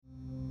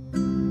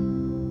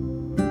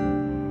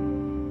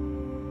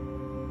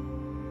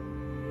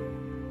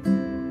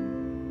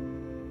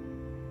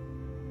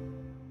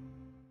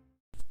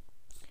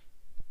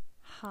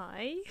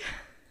Hi.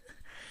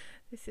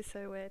 This is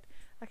so weird.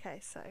 Okay,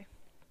 so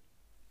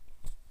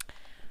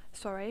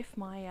sorry if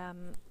my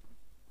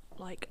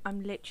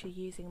I'm literally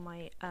using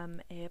my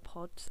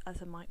earpods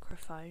as a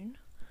microphone.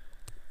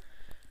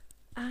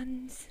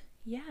 And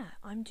yeah,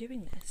 I'm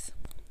doing this.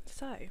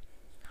 So,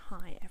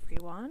 hi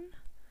everyone.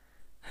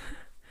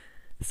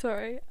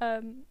 Sorry,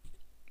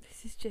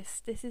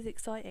 this is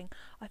exciting.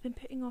 I've been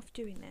putting off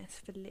doing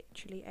this for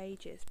literally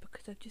ages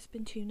because I've just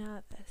been too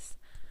nervous.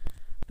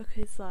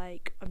 Because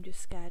I'm just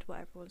scared what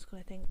everyone's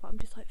gonna think, but I'm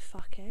just like,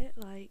 fuck it,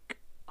 I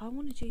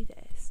want to do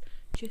this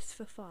just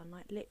for fun,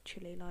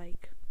 literally,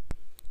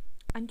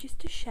 and just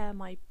to share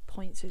my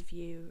points of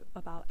view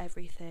about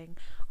everything.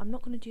 I'm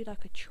not gonna do a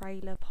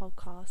trailer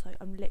podcast.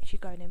 I'm literally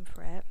going in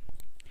for it,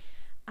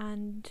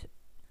 and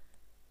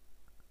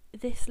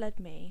this led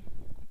me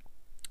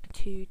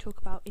to talk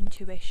about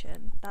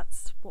intuition.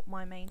 That's what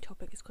my main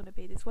topic is going to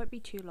be. This won't be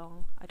too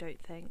long, I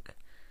don't think,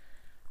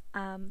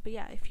 but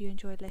yeah, if you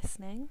enjoyed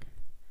listening,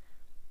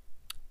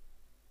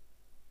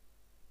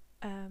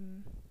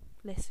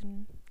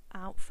 listen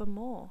out for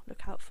more,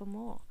 look out for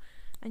more,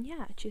 and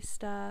yeah,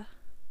 just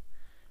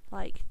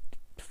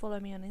follow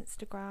me on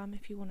Instagram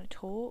if you want to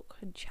talk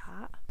and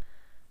chat.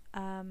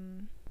 My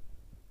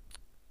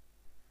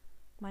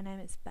name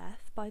is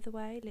Beth, by the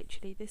way.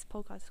 Literally, this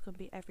podcast is going to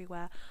be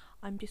everywhere.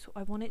 I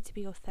want it to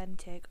be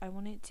authentic. I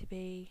want it to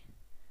be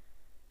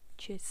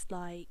just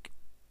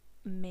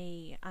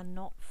me and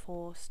not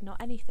forced,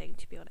 not anything,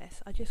 to be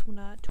honest. I just want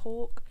to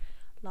talk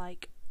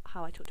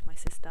how I talk to my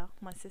sister.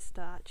 My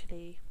sister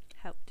actually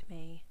helped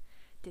me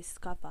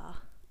discover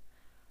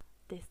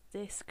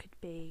this could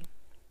be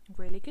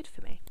really good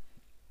for me.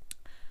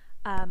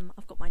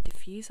 I've got my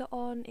diffuser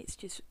on. It's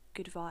just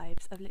good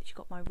vibes. I've literally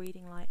got my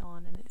reading light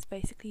on, and it's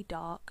basically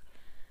dark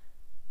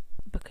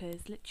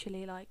because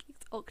literally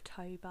it's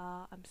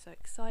October. I'm so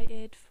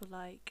excited for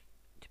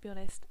to be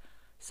honest,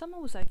 summer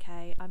was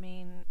okay. I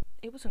mean,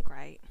 it wasn't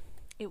great.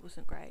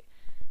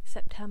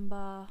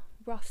 September,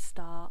 rough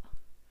start.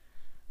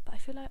 But I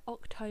feel like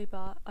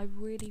October, I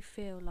really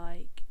feel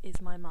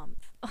is my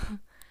month.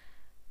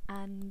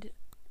 And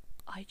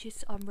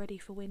I'm ready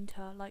for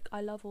winter.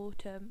 I love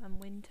autumn and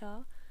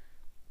winter,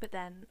 but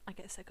then I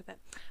get sick of it.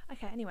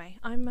 Okay, anyway,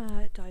 I'm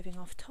diving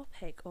off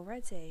topic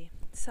already.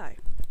 So,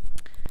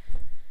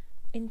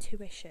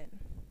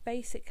 intuition.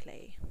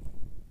 Basically,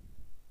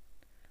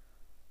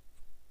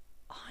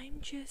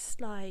 I'm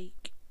just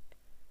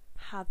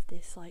have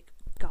this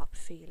gut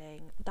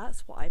feeling.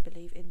 That's what I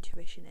believe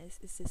intuition is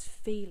this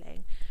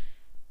feeling,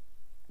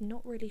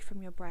 not really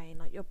from your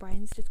brain. Your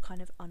brain's just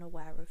kind of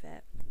unaware of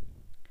it,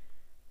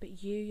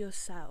 but you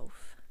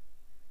yourself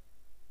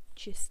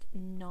just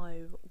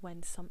know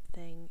when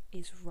something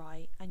is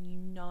right, and you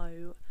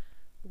know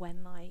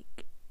when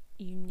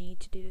you need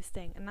to do this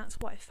thing. And that's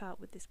what I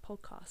felt with this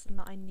podcast, and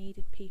that I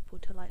needed people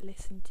to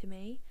listen to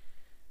me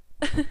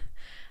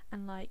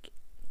and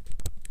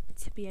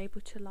to be able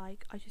to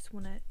I just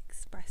want to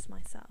express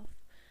myself.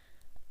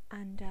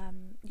 And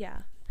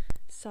yeah,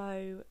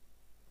 so,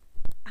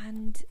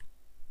 and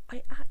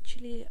I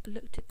actually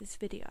looked at this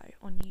video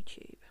on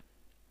YouTube,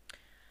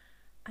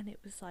 and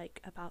it was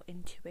about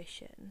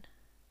intuition.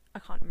 I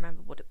can't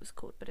remember what it was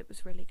called, but it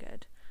was really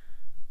good.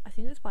 I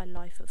think it was by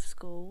Life of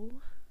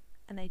School,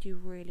 and they do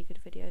really good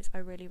videos. I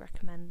really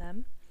recommend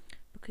them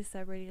because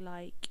they're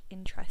really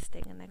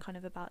interesting, and they're kind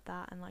of about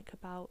that, and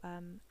about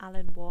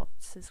Alan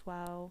Watts as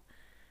well,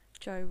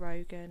 Joe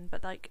Rogan.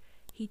 But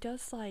he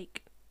does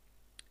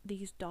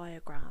these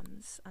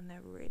diagrams, and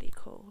they're really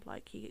cool.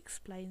 He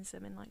explains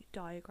them in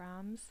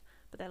diagrams,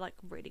 but they're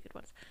really good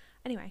ones.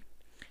 Anyway,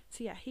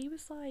 so yeah, he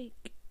was I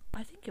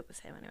think it was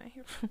him anyway,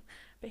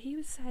 but he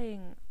was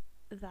saying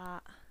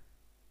that,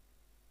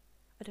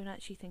 I don't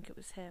actually think it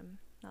was him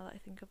now that I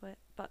think of it,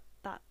 but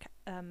that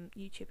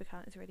YouTube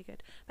account is really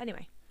good. But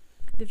anyway,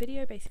 the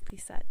video basically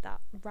said that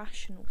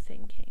rational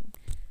thinking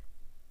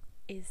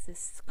is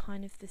this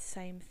kind of the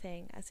same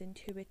thing as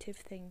intuitive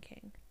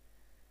thinking,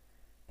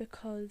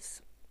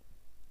 because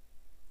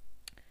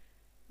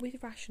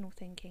with rational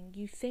thinking,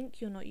 you think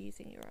you're not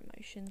using your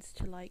emotions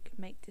to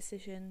make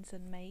decisions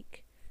and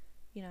make,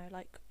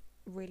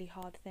 really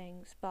hard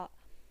things, but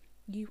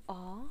you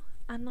are.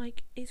 And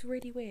it's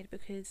really weird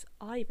because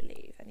I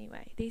believe,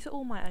 anyway, these are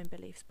all my own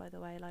beliefs, by the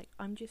way,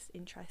 I'm just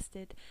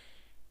interested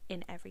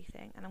in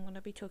everything, and I'm going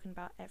to be talking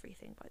about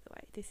everything, by the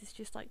way. This is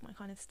just my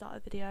kind of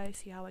starter video,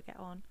 see how I get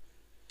on.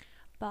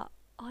 But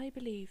I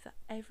believe that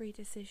every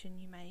decision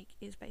you make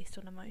is based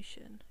on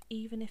emotion,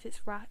 even if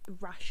it's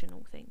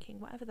rational thinking,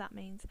 whatever that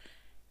means.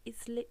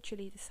 It's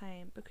literally the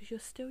same, because you're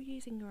still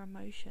using your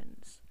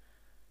emotions.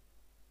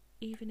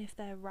 Even if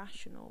they're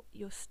rational,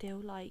 you're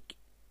still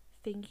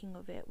thinking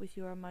of it with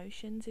your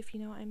emotions, if you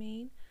know what I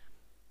mean.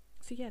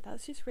 So yeah,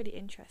 that's just really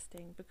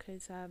interesting,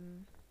 because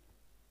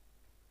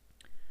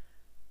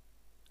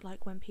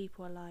when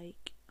people are I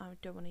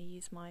don't want to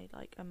use my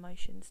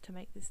emotions to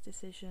make this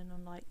decision, or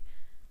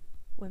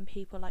when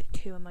people are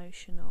too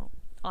emotional.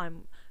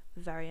 I'm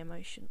very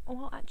emotional.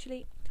 Well,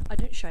 actually, I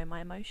don't show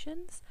my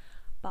emotions,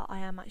 but I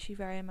am actually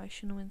very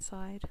emotional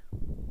inside.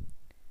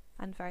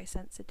 and very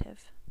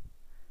sensitive.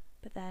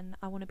 But then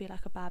I want to be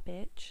like a bad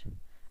bitch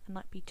and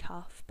like be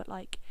tough, but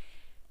like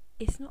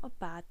it's not a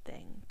bad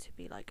thing to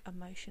be like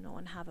emotional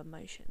and have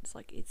emotions.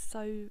 Like it's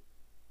so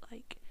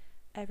like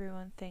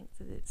everyone thinks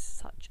that it's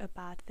such a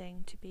bad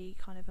thing to be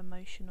kind of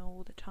emotional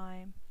all the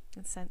time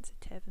and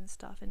sensitive and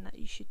stuff, and that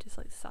you should just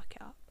like suck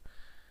it up.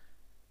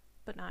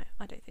 But no,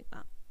 I don't think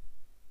that.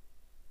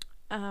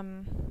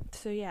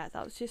 So yeah,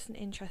 that was just an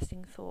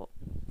interesting thought.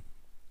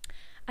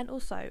 And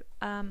also,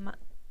 I'm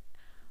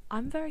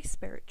very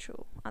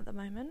spiritual at the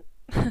moment.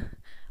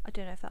 I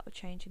don't know if that will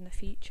change in the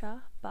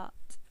future, but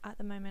at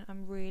the moment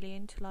I'm really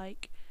into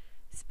like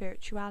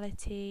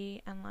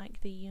spirituality and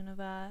like the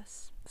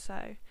universe.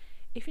 So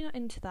if you're not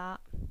into that,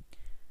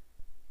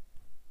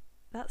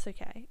 that's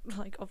okay.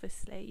 Like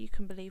obviously you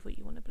can believe what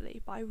you want to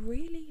believe, but I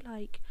really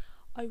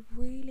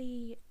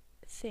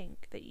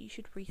think that you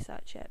should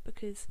research it,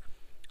 because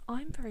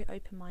I'm very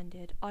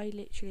open-minded. I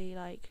literally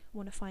like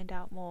want to find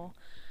out more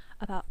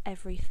about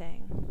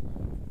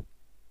everything,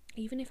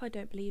 even if I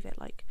don't believe it.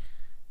 Like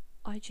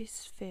I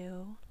just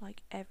feel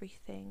like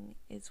everything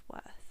is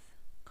worth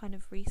kind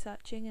of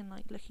researching and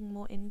like looking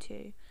more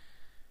into,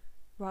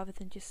 rather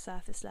than just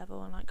surface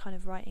level and like kind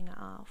of writing it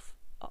off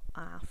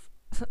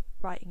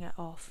writing it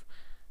off,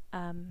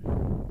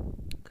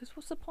 because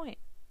what's the point?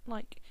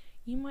 Like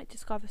you might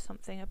discover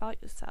something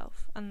about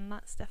yourself, and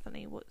that's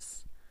definitely what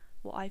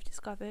I've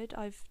discovered.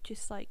 I've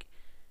just like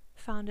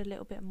found a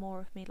little bit more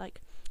of me,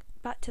 like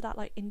back to that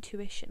like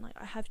intuition. Like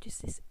I have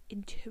just this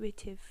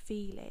intuitive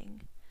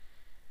feeling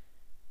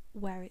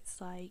where it's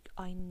like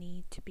I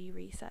need to be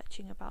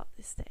researching about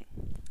this thing.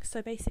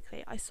 So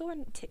basically I saw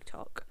on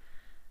TikTok,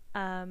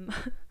 if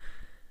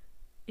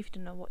you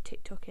don't know what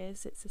TikTok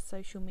is, it's a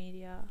social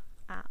media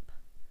app.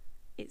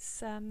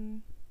 It's I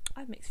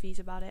have mixed views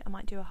about it. I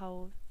might do a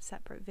whole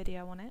separate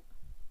video on it.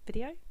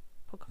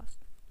 Podcast.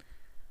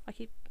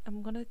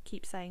 I'm gonna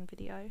keep saying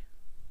video,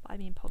 but I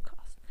mean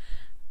podcast.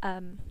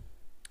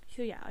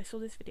 So yeah, I saw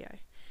this video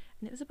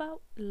and it was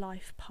about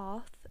life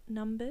path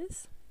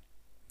numbers,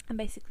 and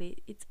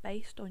basically it's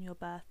based on your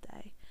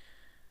birthday.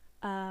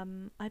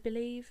 I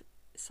believe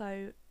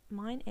so.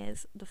 Mine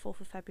is the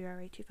 4th of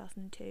February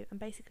 2002, and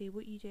basically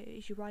what you do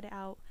is you write it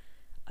out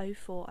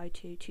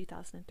 0402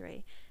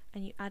 2003,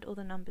 and you add all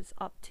the numbers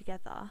up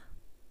together,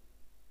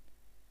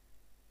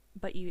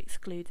 but you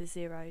exclude the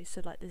zeros,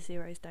 so like the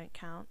zeros don't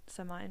count.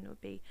 So mine would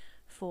be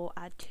 4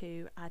 add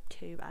 2 add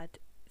 2 add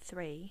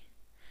 3,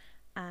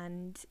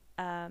 and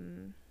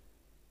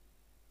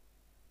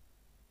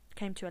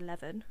came to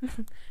 11.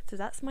 So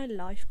that's my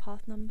life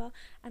path number.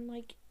 And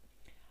like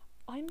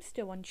I'm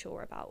still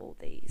unsure about all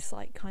these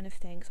like kind of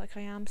things. Like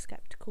I am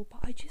skeptical, but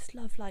I just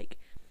love like,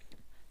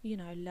 you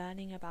know,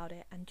 learning about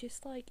it and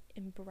just like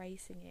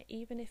embracing it,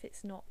 even if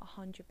it's not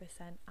 100%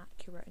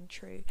 accurate and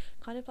true.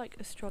 Kind of like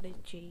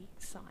astrology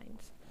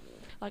signs,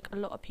 like a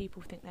lot of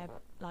people think they're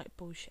like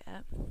bullshit,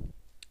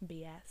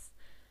 BS,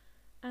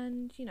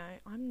 and you know,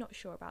 I'm not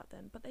sure about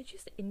them, but they're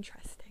just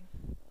interesting.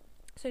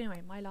 So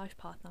anyway, my life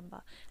path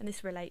number, and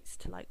this relates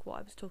to like what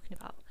I was talking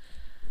about.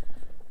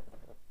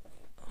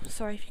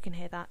 Sorry if you can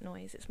hear that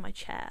noise, it's my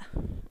chair.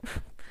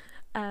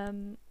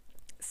 It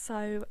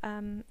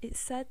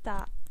said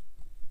that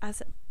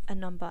as a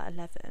number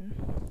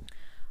 11,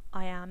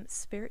 I am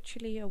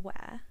spiritually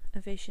aware, a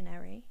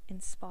visionary,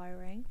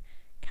 inspiring,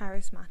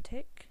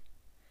 charismatic,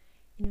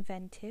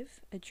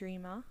 inventive, a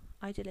dreamer,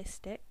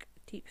 idealistic,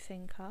 deep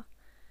thinker.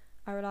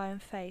 I rely on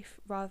faith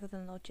rather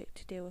than logic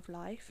to deal with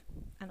life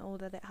and all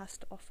that it has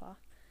to offer.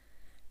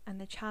 And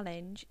the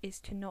challenge is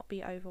to not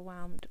be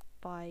overwhelmed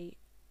by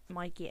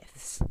my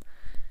gifts.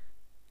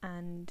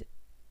 And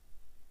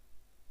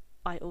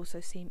I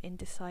also seem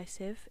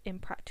indecisive,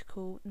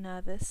 impractical,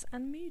 nervous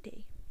and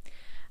moody.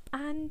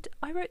 And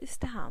I wrote this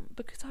down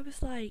because I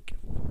was like,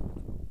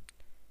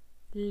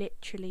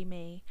 literally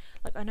me.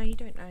 Like I know you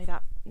don't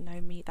know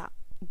me that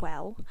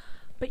well,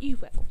 but you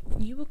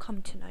will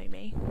come to know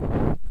me.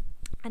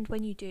 And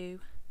when you do,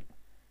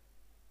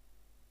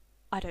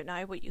 I don't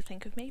know what you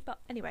think of me, but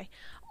anyway,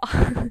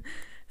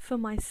 for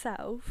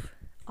myself,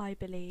 I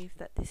believe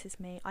that this is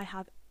me. I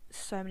have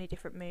so many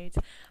different moods,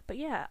 but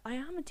yeah, I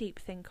am a deep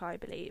thinker, I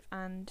believe,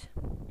 and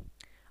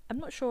I'm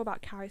not sure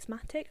about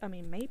charismatic. I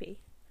mean, maybe.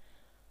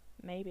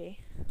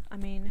 I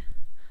mean,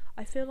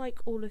 I feel like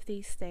all of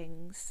these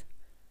things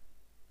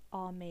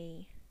are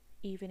me,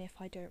 even if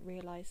I don't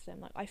realise them.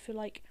 Like, I feel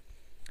like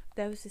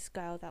there was this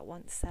girl that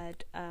once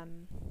said,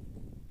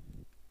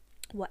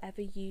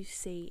 whatever you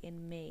see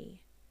in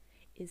me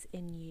is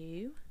in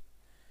you.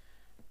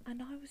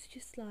 And I was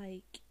just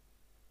like,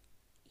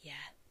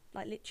 yeah,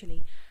 like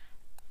literally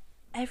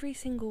every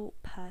single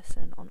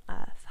person on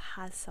earth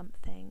has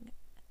something,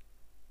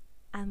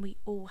 and we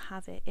all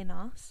have it in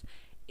us.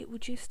 It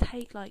would just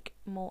take like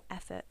more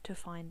effort to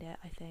find it,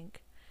 I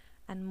think,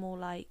 and more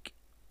like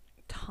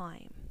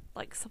time.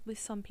 Like with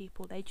some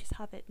people, they just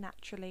have it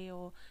naturally,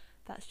 or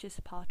that's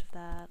just part of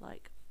their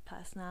like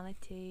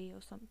personality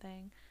or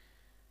something.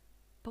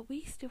 But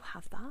we still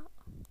have that.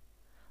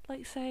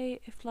 Like say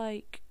if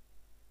like,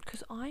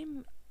 because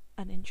I'm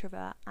an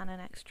introvert and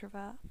an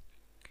extrovert,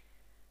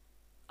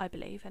 I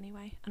believe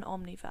anyway, an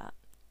omnivert.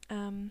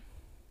 But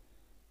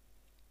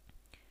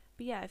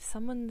yeah, if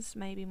someone's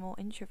maybe more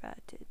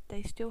introverted,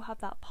 they still have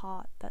that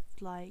part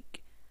that's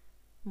like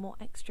more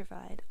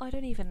extroverted. I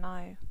don't even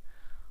know.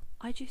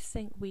 I just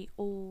think we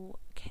all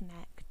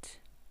connect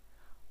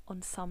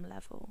on some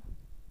level.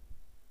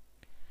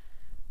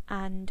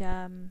 And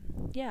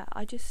yeah,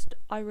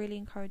 I really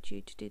encourage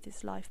you to do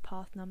this life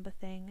path number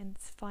thing and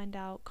find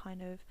out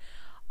kind of,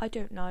 I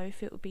don't know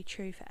if it would be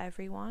true for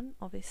everyone,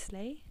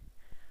 obviously,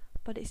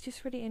 but it's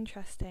just really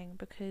interesting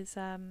because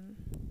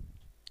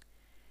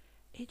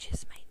it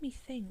just made me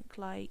think,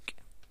 like,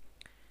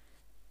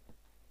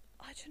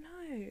 I don't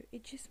know,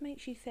 it just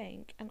makes you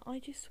think, and I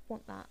just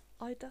want that.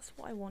 That's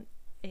what I want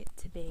it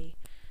to be.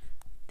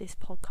 This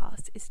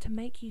podcast is to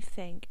make you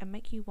think and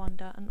make you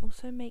wonder, and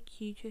also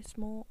make you just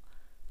more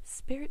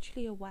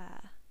spiritually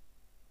aware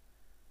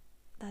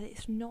that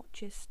it's not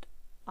just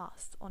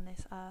us on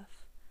this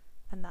earth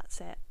and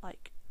that's it.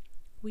 Like,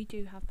 we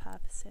do have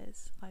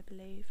purposes, I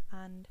believe,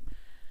 and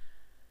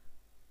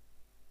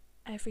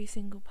every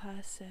single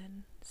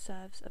person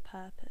serves a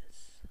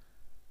purpose.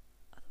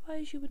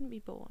 Otherwise you wouldn't be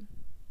born,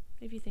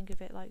 if you think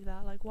of it like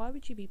that. Like, why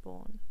would you be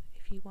born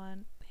if you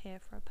weren't here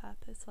for a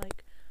purpose?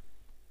 Like,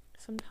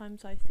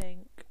 sometimes I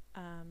think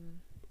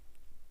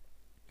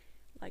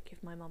like,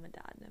 if my mum and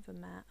dad never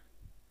met,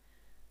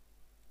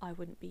 I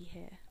wouldn't be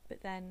here.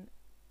 But then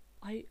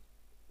I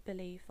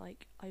believe,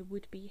 like, I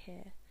would be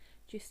here,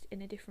 just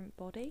in a different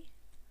body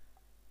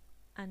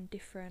and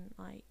different,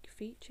 like,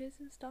 features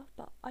and stuff.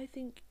 But I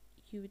think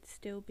you would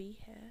still be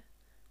here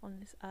on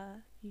this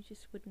earth. You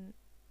just wouldn't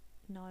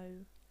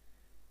know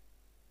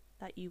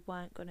that you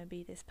weren't going to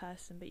be this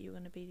person, but you were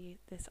going to be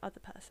this other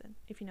person,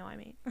 if you know what I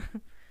mean.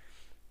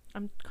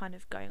 I'm kind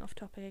of going off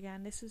topic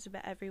again. This is a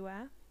bit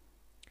everywhere.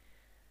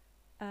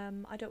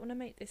 I don't want to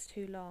make this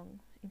too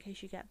long in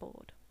case you get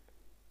bored.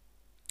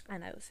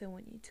 And I also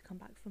want you to come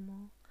back for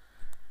more.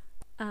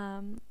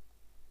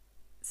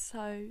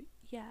 So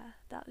yeah,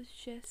 that was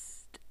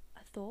just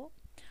a thought.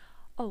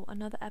 Oh,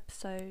 another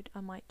episode I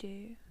might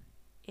do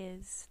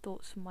is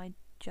thoughts from my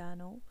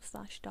journal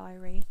 /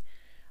 diary,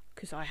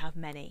 because I have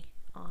many.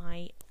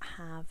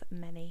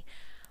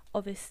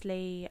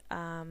 Obviously,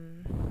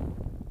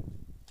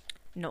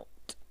 not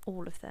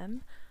all of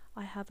them.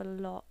 I have a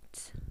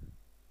lot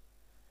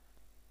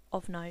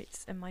of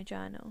notes in my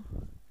journal,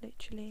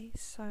 literally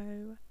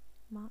so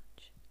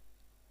much.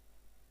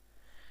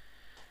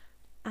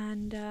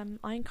 And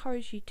I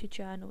encourage you to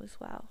journal as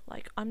well.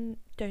 Like,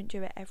 don't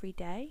do it every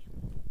day,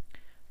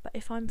 but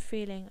if I'm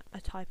feeling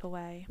a type of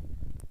way,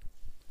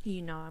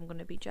 you know I'm going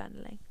to be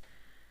journaling.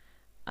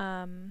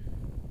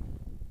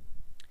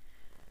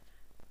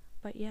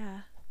 But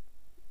yeah,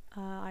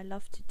 I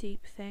love to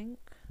deep think.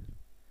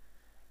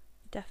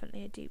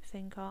 Definitely a deep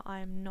thinker.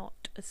 I am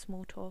not a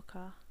small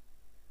talker.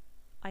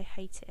 I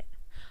hate it.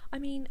 I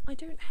mean, I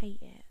don't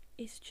hate it.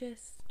 It's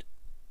just,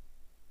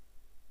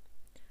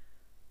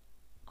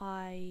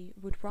 I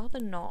would rather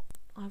not.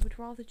 I would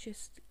rather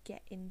just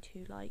get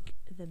into, like,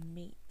 the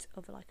meat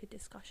of, like, a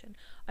discussion.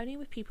 Only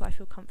with people I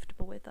feel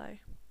comfortable with, though.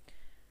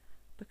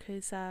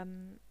 Because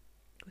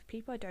with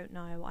people I don't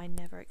know, I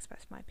never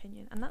express my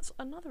opinion. And that's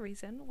another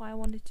reason why I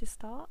wanted to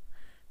start.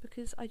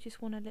 Because I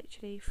just want to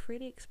literally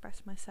freely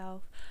express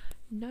myself.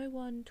 No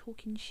one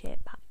talking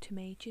shit back to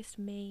me. Just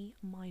me,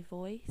 my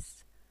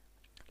voice.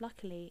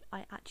 Luckily,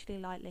 I actually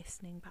like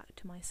listening back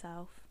to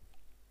myself.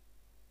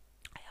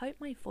 I hope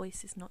my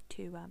voice is not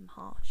too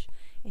harsh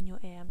in your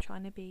ear. I'm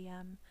trying to be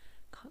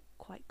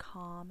quite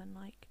calm and,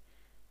 like,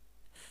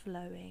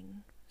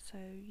 flowing, so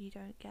you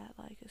don't get,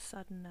 like, a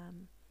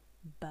sudden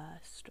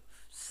burst of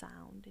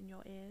sound in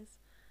your ears.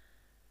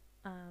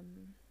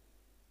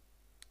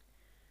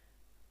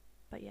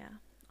 But yeah,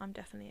 I'm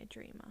definitely a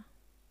dreamer.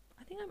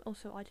 I think I'm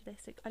also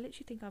idealistic. I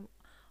literally think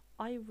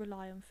I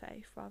rely on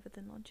faith rather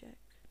than logic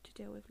to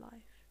deal with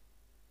life.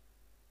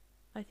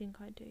 I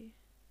think I do,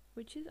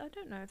 which is, I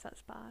don't know if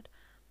that's bad.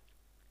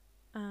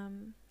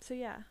 So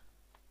yeah,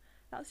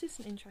 that was just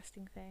an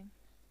interesting thing.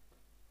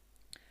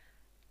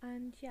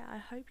 And yeah, I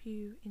hope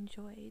you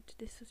enjoyed.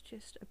 This was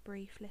just a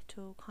brief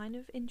little kind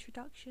of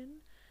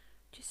introduction,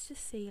 just to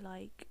see,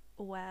 like,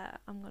 where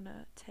I'm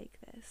gonna take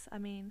this. I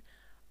mean,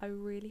 I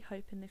really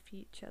hope in the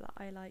future that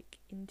I, like,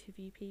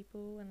 interview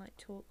people and, like,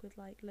 talk with,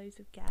 like, loads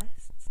of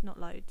guests. Not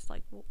loads,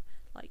 like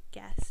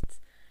guests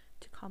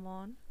to come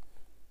on.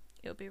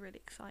 It'll be really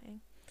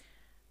exciting.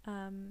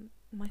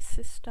 My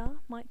sister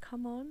might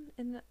come on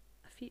in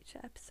a future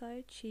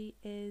episode. She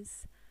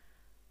is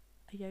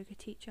a yoga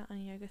teacher and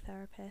a yoga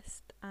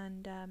therapist,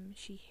 and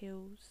she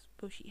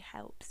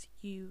helps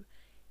you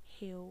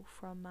heal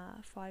from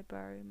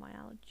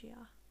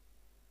fibromyalgia.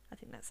 I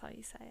think that's how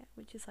you say it,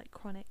 which is, like,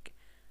 chronic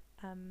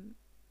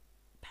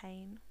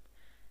pain.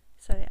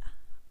 So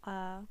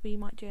yeah, we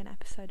might do an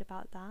episode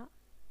about that,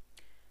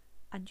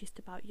 and just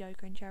about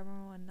yoga in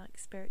general, and, like,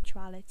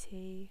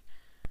 spirituality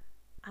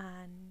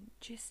and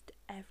just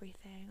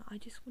everything. I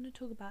just want to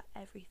talk about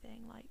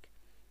everything, like,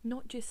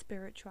 not just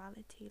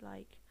spirituality,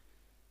 like,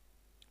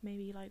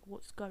 maybe, like,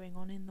 what's going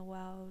on in the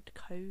world,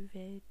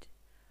 COVID,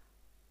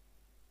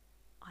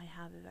 I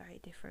have a very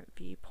different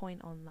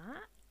viewpoint on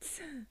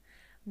that.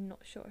 I'm not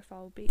sure if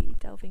I'll be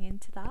delving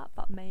into that,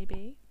 but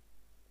maybe.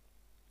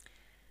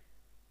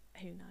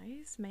 Who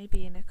knows?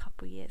 Maybe in a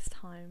couple years'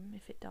 time,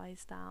 if it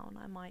dies down,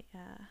 I might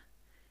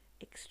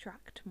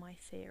extract my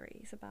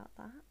theories about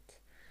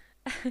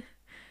that.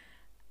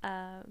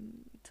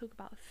 Talk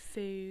about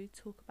food,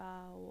 talk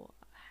about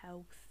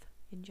health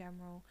in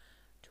general,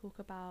 talk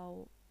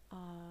about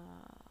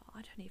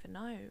I don't even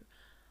know.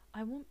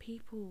 I want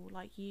people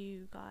like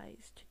you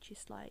guys to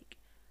just like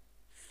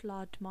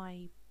flood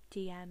my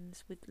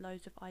DMs with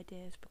loads of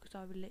ideas, because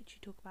I would literally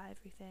talk about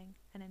everything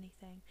and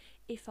anything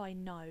if I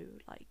know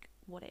like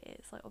what it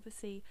is. Like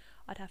obviously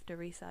I'd have to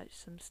research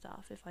some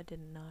stuff if I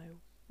didn't know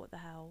what the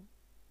hell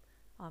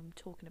I'm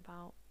talking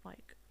about,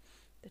 like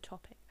the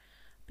topic.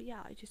 But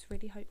yeah, I just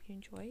really hope you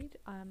enjoyed.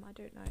 I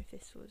don't know if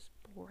this was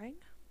boring.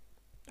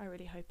 I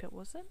really hope it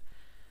wasn't.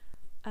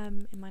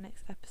 In my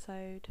next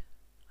episode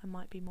I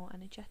might be more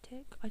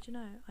energetic. I don't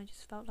know, I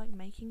just felt like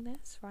making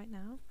this right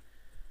now.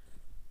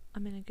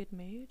 I'm in a good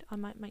mood. I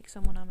might make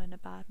someone I'm in a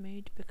bad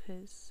mood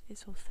because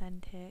it's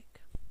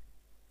authentic.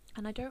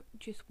 And I don't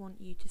just want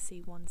you to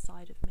see one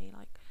side of me.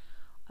 Like,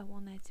 I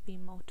want there to be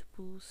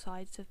multiple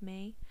sides of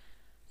me.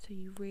 So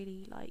you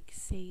really, like,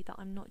 see that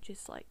I'm not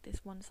just, like,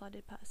 this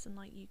one-sided person.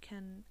 Like, you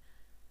can...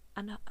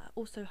 And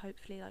also,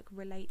 hopefully, like,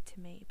 relate to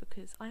me.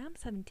 Because I am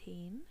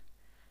 17.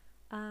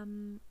 I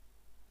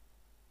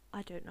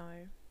don't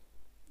know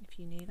if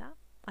you knew that.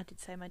 I did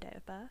say my date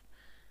of birth.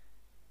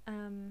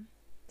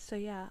 So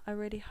yeah, I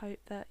really hope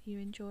that you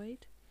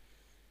enjoyed.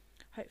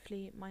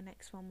 Hopefully my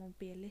next one will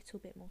be a little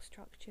bit more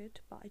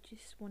structured, but I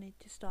just wanted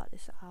to start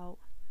this out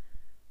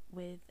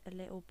with a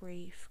little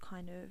brief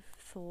kind of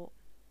thought.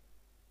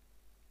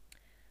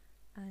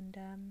 And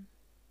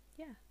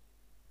yeah,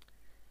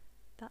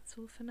 that's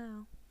all for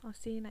now. I'll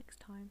see you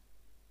next time.